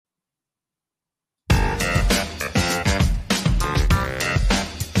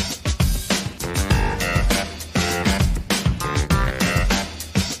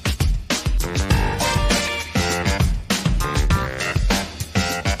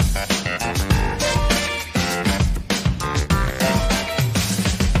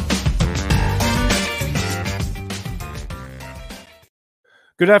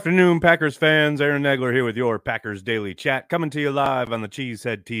Good afternoon, Packers fans. Aaron Nagler here with your Packers Daily Chat, coming to you live on the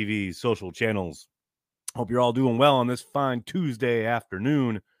Cheesehead TV social channels. Hope you're all doing well on this fine Tuesday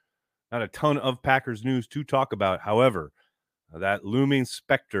afternoon. Not a ton of Packers news to talk about. However, that looming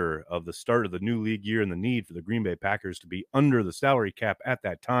specter of the start of the new league year and the need for the Green Bay Packers to be under the salary cap at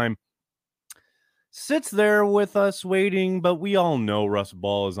that time sits there with us waiting, but we all know Russ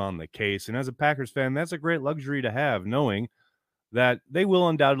Ball is on the case. And as a Packers fan, that's a great luxury to have, knowing that they will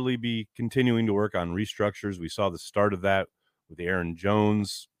undoubtedly be continuing to work on restructures. We saw the start of that with the Aaron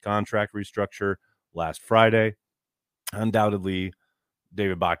Jones contract restructure last Friday. Undoubtedly,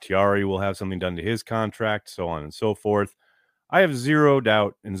 David Bakhtiari will have something done to his contract, so on and so forth. I have zero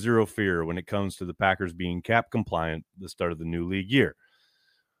doubt and zero fear when it comes to the Packers being cap compliant at the start of the new league year.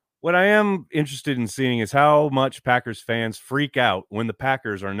 What I am interested in seeing is how much Packers fans freak out when the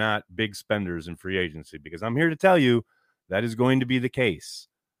Packers are not big spenders in free agency, because I'm here to tell you that is going to be the case.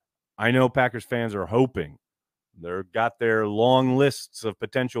 I know Packers fans are hoping. They've got their long lists of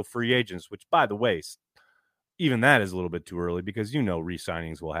potential free agents, which, by the way, even that is a little bit too early because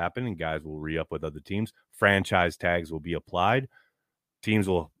re-signings will happen and guys will re-up with other teams. Franchise tags will be applied. Teams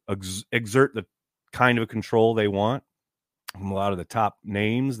will exert the kind of control they want from a lot of the top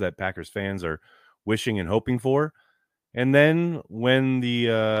names that Packers fans are wishing and hoping for. And then when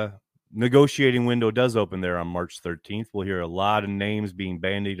the negotiating window does open there on March 13th, we'll hear a lot of names being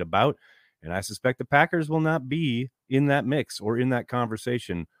bandied about, and I suspect the Packers will not be in that mix or in that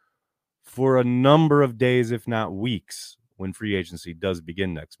conversation for a number of days, if not weeks, when free agency does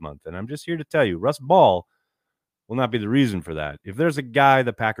begin next month. And I'm just here to tell you, Russ Ball will not be the reason for that. If there's a guy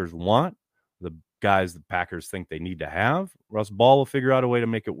the Packers want, the guys the Packers think they need to have, Russ Ball will figure out a way to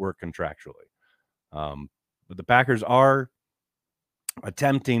make it work contractually. But the Packers are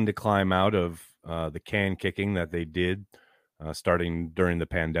attempting to climb out of the can kicking that they did starting during the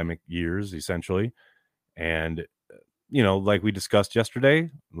pandemic years, essentially. And, like we discussed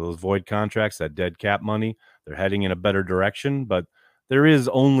yesterday, those void contracts, that dead cap money, they're heading in a better direction. But there is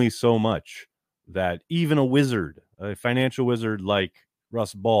only so much that even a financial wizard like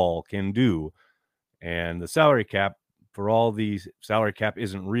Russ Ball can do. And the salary cap, for all these salary cap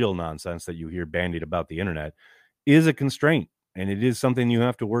isn't real nonsense that you hear bandied about the internet, is a constraint. And it is something you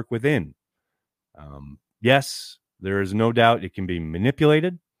have to work within. Yes, there is no doubt it can be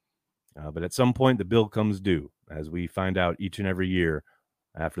manipulated, but at some point the bill comes due, as we find out each and every year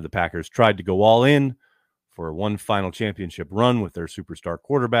after the Packers tried to go all in for one final championship run with their superstar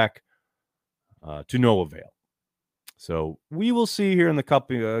quarterback to no avail. So we will see here in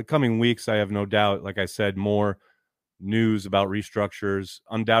the coming weeks. I have no doubt, like I said, more news about restructures.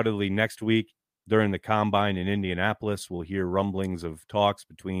 Undoubtedly next week, during the combine in Indianapolis, we'll hear rumblings of talks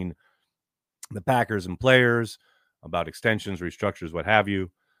between the Packers and players about extensions, restructures, what have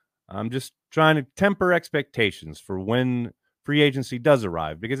you. I'm just trying to temper expectations for when free agency does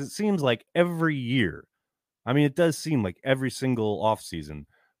arrive, because it seems like every year, it does seem like every single offseason,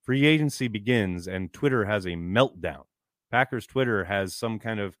 free agency begins and Twitter has a meltdown. Packers Twitter has some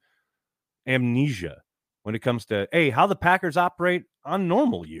kind of amnesia when it comes to, how the Packers operate on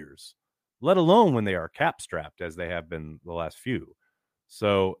normal years, let alone when they are cap strapped as they have been the last few.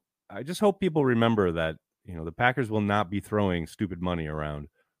 So I just hope people remember that, the Packers will not be throwing stupid money around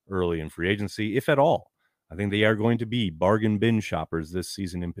early in free agency, if at all. I think they are going to be bargain bin shoppers this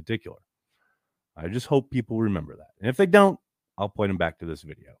season in particular. I just hope people remember that. And if they don't, I'll point them back to this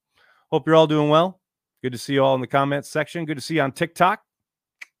video. Hope you're all doing well. Good to see you all in the comments section. Good to see you on TikTok.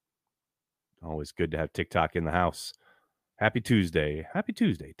 Always good to have TikTok in the house. Happy Tuesday. Happy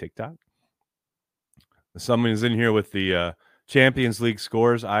Tuesday, TikTok. Someone is in here with the Champions League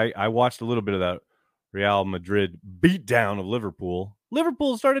scores. I watched a little bit of that Real Madrid beatdown of Liverpool.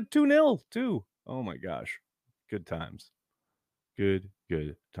 Liverpool started 2-0 too. Oh my gosh. Good times. Good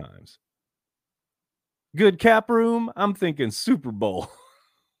times. Good cap room. I'm thinking Super Bowl.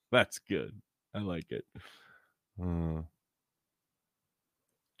 That's good. I like it. Do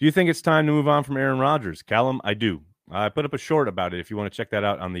you think it's time to move on from Aaron Rodgers? Callum, I do. I put up a short about it if you want to check that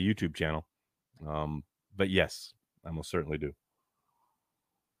out on the YouTube channel. But yes, I most certainly do.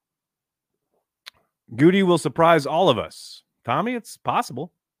 Goody will surprise all of us. Tommy, it's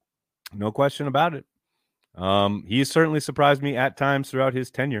possible. No question about it. He has certainly surprised me at times throughout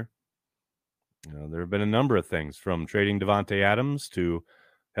his tenure. There have been a number of things, from trading Devontae Adams to,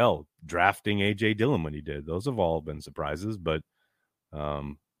 drafting A.J. Dillon when he did. Those have all been surprises, but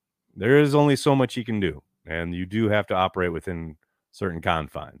there is only so much he can do, and you do have to operate within certain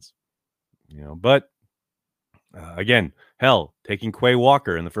confines. But again, taking Quay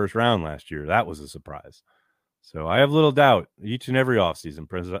Walker in the first round last year, that was a surprise. So I have little doubt each and every offseason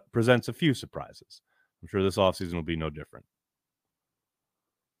presents a few surprises. I'm sure this offseason will be no different.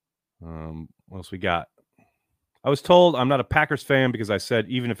 What else we got? I was told I'm not a Packers fan because I said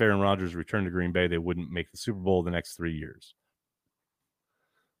even if Aaron Rodgers returned to Green Bay, they wouldn't make the Super Bowl the next 3 years.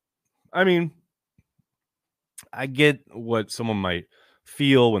 I mean, I get what someone might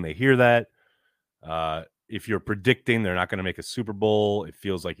feel when they hear that. If you're predicting they're not going to make a Super Bowl, it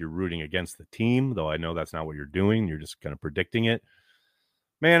feels like you're rooting against the team, though I know that's not what you're doing. You're just kind of predicting it.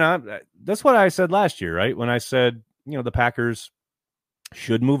 Man, that's what I said last year, right? When I said, the Packers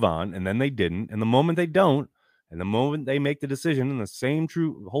should move on, and then they didn't. And the moment they don't, and the moment they make the decision, and the same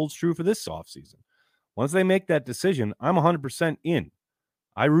holds true for this offseason. Once they make that decision, I'm 100% in.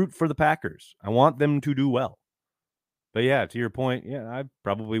 I root for the Packers. I want them to do well. But yeah, to your point, I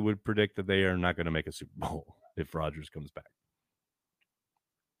probably would predict that they are not going to make a Super Bowl if Rodgers comes back.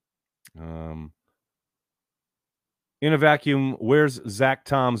 In a vacuum, where's Zach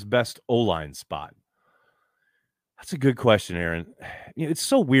Tom's best O-line spot? That's a good question, Aaron. It's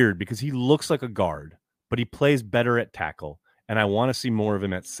so weird because he looks like a guard, but he plays better at tackle, and I want to see more of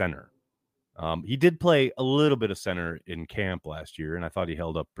him at center. He did play a little bit of center in camp last year, and I thought he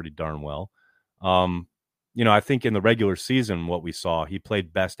held up pretty darn well. I think in the regular season, what we saw, he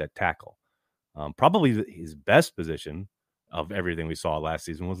played best at tackle. Probably his best position of everything we saw last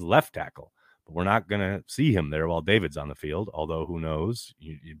season was left tackle. But we're not going to see him there while David's on the field, although who knows?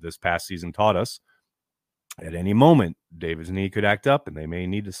 This past season taught us at any moment, David's knee could act up, and they may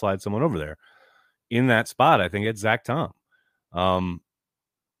need to slide someone over there. In that spot, I think it's Zach Tom,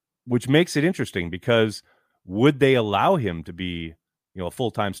 which makes it interesting because would they allow him to be, a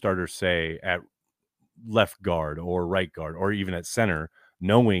full-time starter, say, at left guard or right guard or even at center,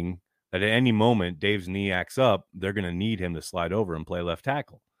 knowing that at any moment Dave's knee acts up, they're going to need him to slide over and play left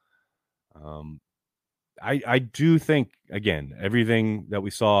tackle. I do think, again, everything that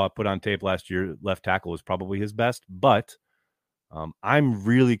we saw put on tape last year, left tackle was probably his best, but I'm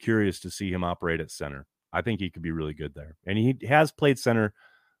really curious to see him operate at center. I think he could be really good there. And he has played center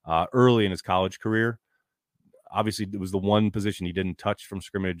early in his college career. Obviously, it was the one position he didn't touch from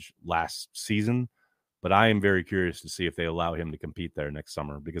scrimmage last season, but I am very curious to see if they allow him to compete there next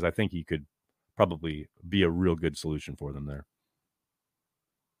summer because I think he could probably be a real good solution for them there.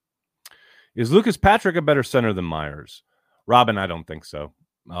 Is Lucas Patrick a better center than Myers? Robin, I don't think so.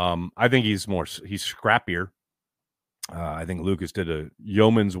 I think he's scrappier. I think Lucas did a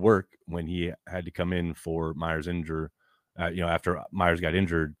yeoman's work when he had to come in for Myers' injury, after Myers got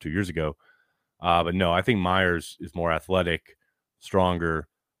injured 2 years ago. But no, I think Myers is more athletic, stronger,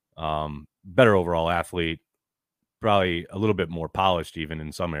 better overall athlete, probably a little bit more polished even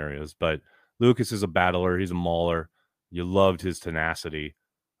in some areas. But Lucas is a battler. He's a mauler. You loved his tenacity.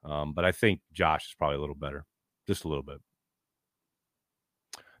 But I think Josh is probably a little better, just a little bit.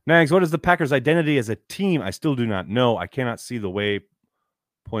 Nags, what is the Packers' identity as a team? I still do not know. I cannot see the way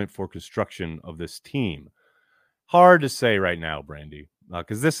point for construction of this team. Hard to say right now, Brandy,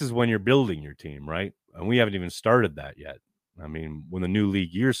 because this is when you're building your team, right? And we haven't even started that yet. I mean, when the new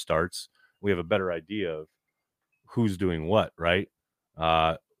league year starts, we have a better idea of who's doing what, right?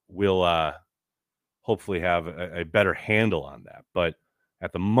 We'll hopefully have a better handle on that. But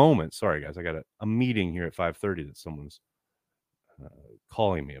at the moment, sorry, guys, I got a meeting here at 5:30 that someone's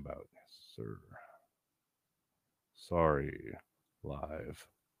calling me about. Yes, sir. Sorry. Live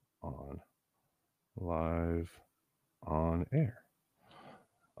on air.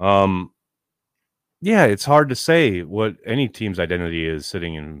 Yeah, it's hard to say what any team's identity is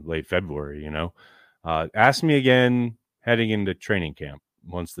sitting in late February, Ask me again heading into training camp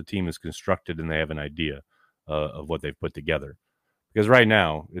once the team is constructed and they have an idea of what they've put together. Because right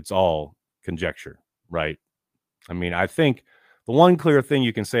now, it's all conjecture, right? I mean, I think the one clear thing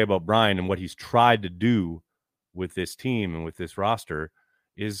you can say about Brian and what he's tried to do with this team and with this roster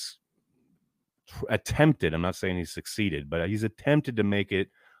is attempted. I'm not saying he's succeeded, but he's attempted to make it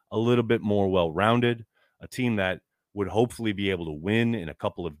a little bit more well-rounded, a team that would hopefully be able to win in a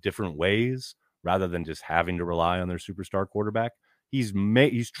couple of different ways rather than just having to rely on their superstar quarterback. He's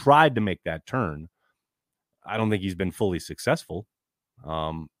tried to make that turn. I don't think he's been fully successful,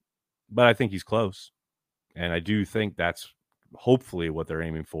 but I think he's close. And I do think that's hopefully what they're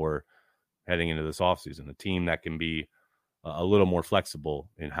aiming for heading into this offseason, a team that can be a little more flexible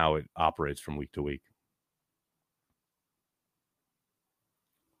in how it operates from week to week.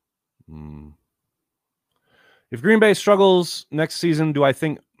 If Green Bay struggles next season, do I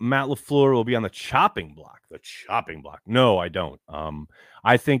think Matt LaFleur will be on the chopping block? The chopping block? No, I don't.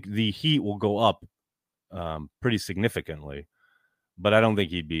 I think the heat will go up pretty significantly. but I don't think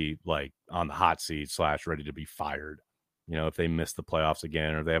he'd be like on the hot seat / ready to be fired. If they miss the playoffs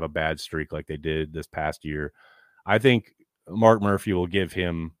again or they have a bad streak like they did this past year, I think Mark Murphy will give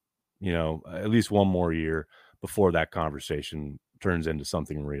him, at least one more year before that conversation turns into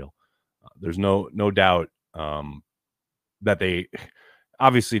something real. There's no doubt that they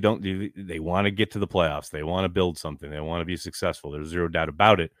obviously don't. They want to get to the playoffs. They want to build something. They want to be successful. There's zero doubt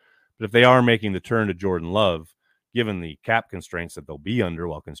about it. But if they are making the turn to Jordan Love, given the cap constraints that they'll be under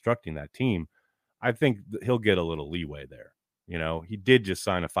while constructing that team, I think he'll get a little leeway there. He did just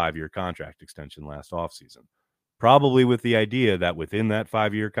sign a 5-year contract extension last offseason, probably with the idea that within that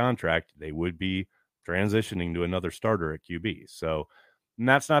 5-year contract, they would be transitioning to another starter at QB. So, and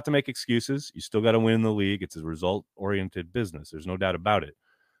that's not to make excuses. You still got to win in the league. It's a result-oriented business. There's no doubt about it.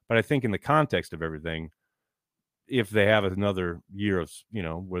 But I think in the context of everything, if they have another year of,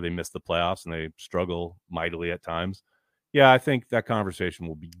 where they miss the playoffs and they struggle mightily at times, yeah, I think that conversation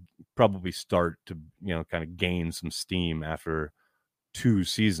will probably start to, kind of gain some steam after 2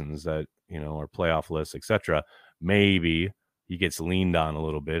 seasons that, are playoff lists, etc. Maybe he gets leaned on a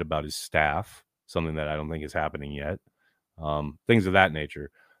little bit about his staff, something that I don't think is happening yet. Things of that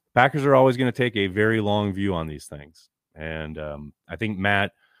nature. Packers are always going to take a very long view on these things. And I think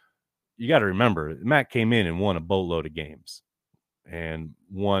Matt, you got to remember, Matt came in and won a boatload of games and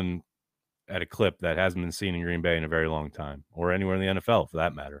won at a clip that hasn't been seen in Green Bay in a very long time, or anywhere in the NFL for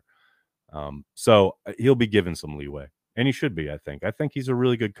that matter. So he'll be given some leeway, and he should be, I think. I think he's a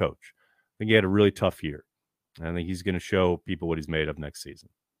really good coach. I think he had a really tough year. And I think he's going to show people what he's made of next season.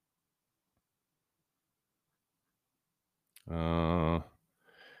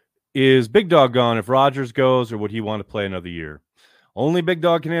 Is Big Dog gone if Rodgers goes, or would he want to play another year? Only Big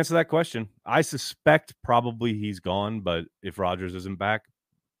Dog can answer that question. I suspect probably he's gone, but if Rodgers isn't back,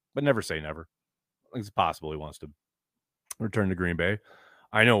 but never say never. I think it's possible he wants to return to Green Bay.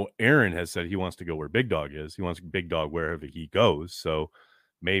 I know Aaron has said he wants to go where Big Dog is. He wants Big Dog wherever he goes. So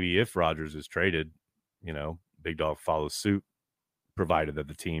maybe if Rodgers is traded, Big Dog follows suit, provided that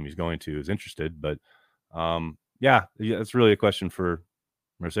the team he's going to is interested. But yeah, that's really a question for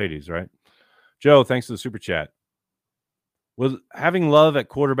Mercedes, right? Joe, thanks for the super chat. Will having Love at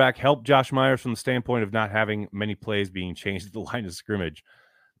quarterback help Josh Myers from the standpoint of not having many plays being changed at the line of scrimmage?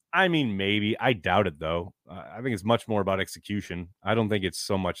 I mean, maybe. I doubt it, though. I think it's much more about execution. I don't think it's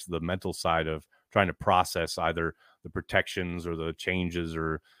so much the mental side of trying to process either the protections or the changes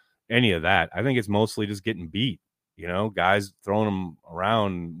or any of that. I think it's mostly just getting beat, guys throwing them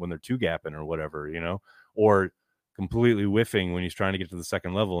around when they're two-gapping or whatever, or completely whiffing when he's trying to get to the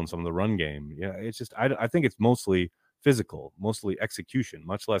second level in some of the run game. Yeah, it's just I think it's mostly physical, mostly execution,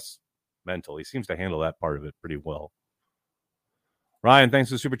 much less mental. He seems to handle that part of it pretty well. Ryan, thanks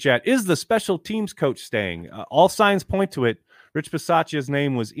for the super chat. Is the special teams coach staying? All signs point to it. Rich Bisaccia's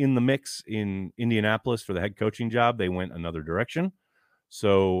name was in the mix in Indianapolis for the head coaching job. They went another direction.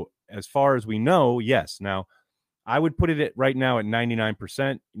 So as far as we know, yes. Now, I would put it right now at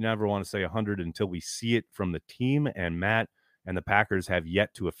 99%. You never want to say 100 until we see it from the team. And Matt and the Packers have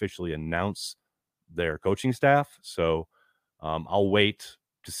yet to officially announce their coaching staff. So I'll wait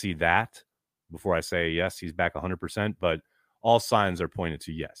to see that before I say, yes, he's back 100%. But all signs are pointed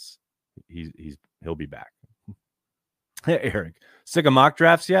to yes, he'll be back. Hey, Eric, sick of mock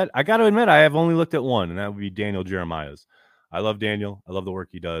drafts yet? I got to admit, I have only looked at one, and that would be Daniel Jeremiah's. I love Daniel. I love the work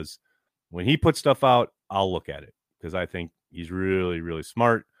he does. When he puts stuff out, I'll look at it because I think he's really, really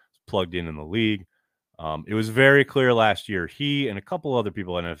smart. He's plugged in the league. It was very clear last year. He and a couple other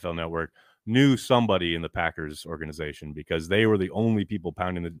people on NFL Network knew somebody in the Packers organization because they were the only people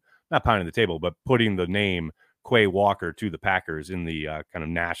not pounding the table, but putting the name Quay Walker to the Packers in the kind of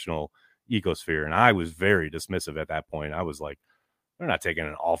national ecosphere. And I was very dismissive at that point. I was like, they're not taking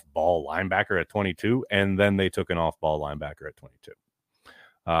an off-ball linebacker at 22. And then they took an off-ball linebacker at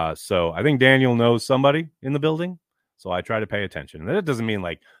 22. So I think Daniel knows somebody in the building. So I try to pay attention. And that doesn't mean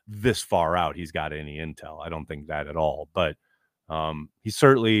like this far out he's got any intel. I don't think that at all. But he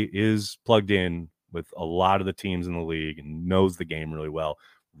certainly is plugged in with a lot of the teams in the league and knows the game really well,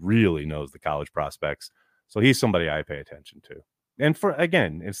 really knows the college prospects. So he's somebody I pay attention to. And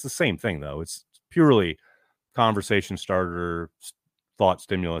again, it's the same thing, though. It's purely conversation starter, thought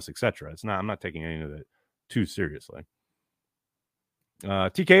stimulus, etc. I'm not taking any of it too seriously.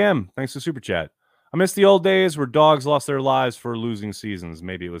 TKM, thanks for super chat. I miss the old days where dogs lost their lives for losing seasons.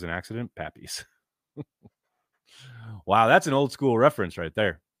 Maybe it was an accident. Pappies. Wow, that's an old school reference right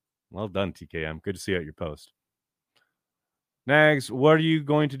there. Well done, TKM. Good to see you at your post. Nags, what are you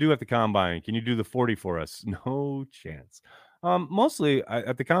going to do at the Combine? Can you do the 40 for us? No chance. Mostly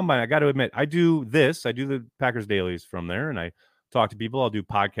at the Combine, I got to admit, I do the Packers dailies from there, and I talk to people. I'll do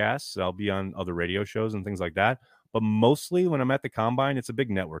podcasts. I'll be on other radio shows and things like that. But mostly when I'm at the Combine, it's a big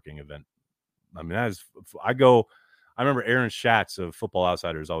networking event. I mean, I remember Aaron Schatz of Football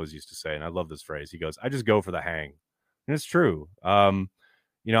Outsiders always used to say, and I love this phrase. He goes, I just go for the hang. And it's true.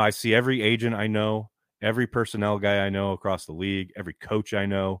 I see every agent I know, every personnel guy I know across the league, every coach I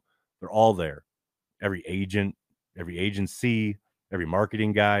know, they're all there. Every agent, every agency, every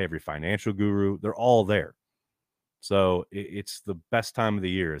marketing guy, every financial guru, they're all there. So it's the best time of the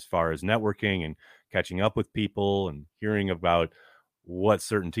year as far as networking and catching up with people and hearing about what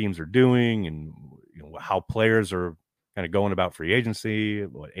certain teams are doing and how players are kind of going about free agency,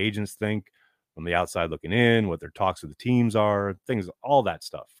 what agents think from the outside looking in, what their talks with the teams are, things, all that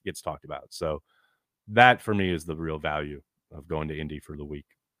stuff gets talked about. So that for me is the real value of going to Indy for the week.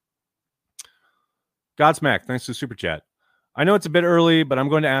 Godsmack, thanks to Super Chat. I know it's a bit early, but I'm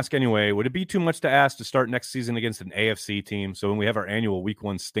going to ask anyway. Would it be too much to ask to start next season against an AFC team? So when we have our annual week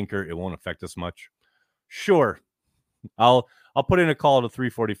 1 stinker, it won't affect us much. Sure. I'll put in a call to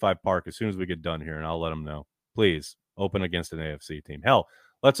 345 Park as soon as we get done here, and I'll let them know. Please open against an AFC team. Hell,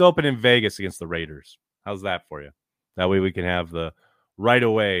 let's open in Vegas against the Raiders. How's that for you? That way we can have the right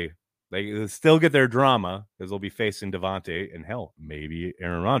away. They still get their drama because they'll be facing Devontae and hell, maybe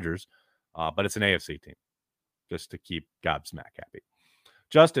Aaron Rodgers. But it's an AFC team just to keep Gobsmack happy.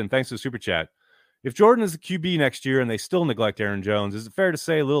 Justin, thanks for the Super Chat. If Jordan is the QB next year and they still neglect Aaron Jones, is it fair to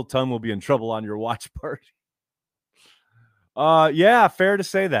say Lil Tum will be in trouble on your watch party? Yeah, fair to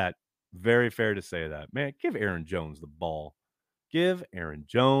say that. Very fair to say that. Man, give Aaron Jones the ball. Give Aaron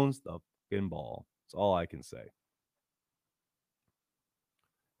Jones the fucking ball. That's all I can say.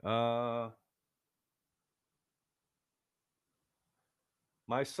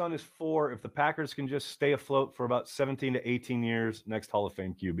 My son is 4. If the Packers can just stay afloat for about 17 to 18 years, next Hall of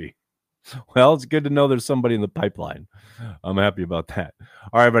Fame QB. Well, it's good to know there's somebody in the pipeline. I'm happy about that.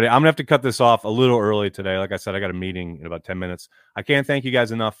 All right, buddy. I'm going to have to cut this off a little early today. Like I said, I got a meeting in about 10 minutes. I can't thank you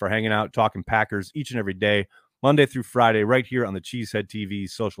guys enough for hanging out, talking Packers each and every day, Monday through Friday, right here on the Cheesehead TV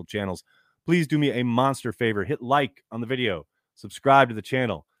social channels. Please do me a monster favor. Hit like on the video, subscribe to the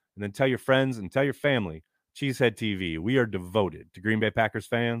channel, and then tell your friends and tell your family. Cheesehead TV. We are devoted to Green Bay Packers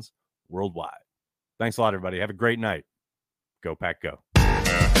fans worldwide. Thanks a lot, everybody. Have a great night. Go Pack, go.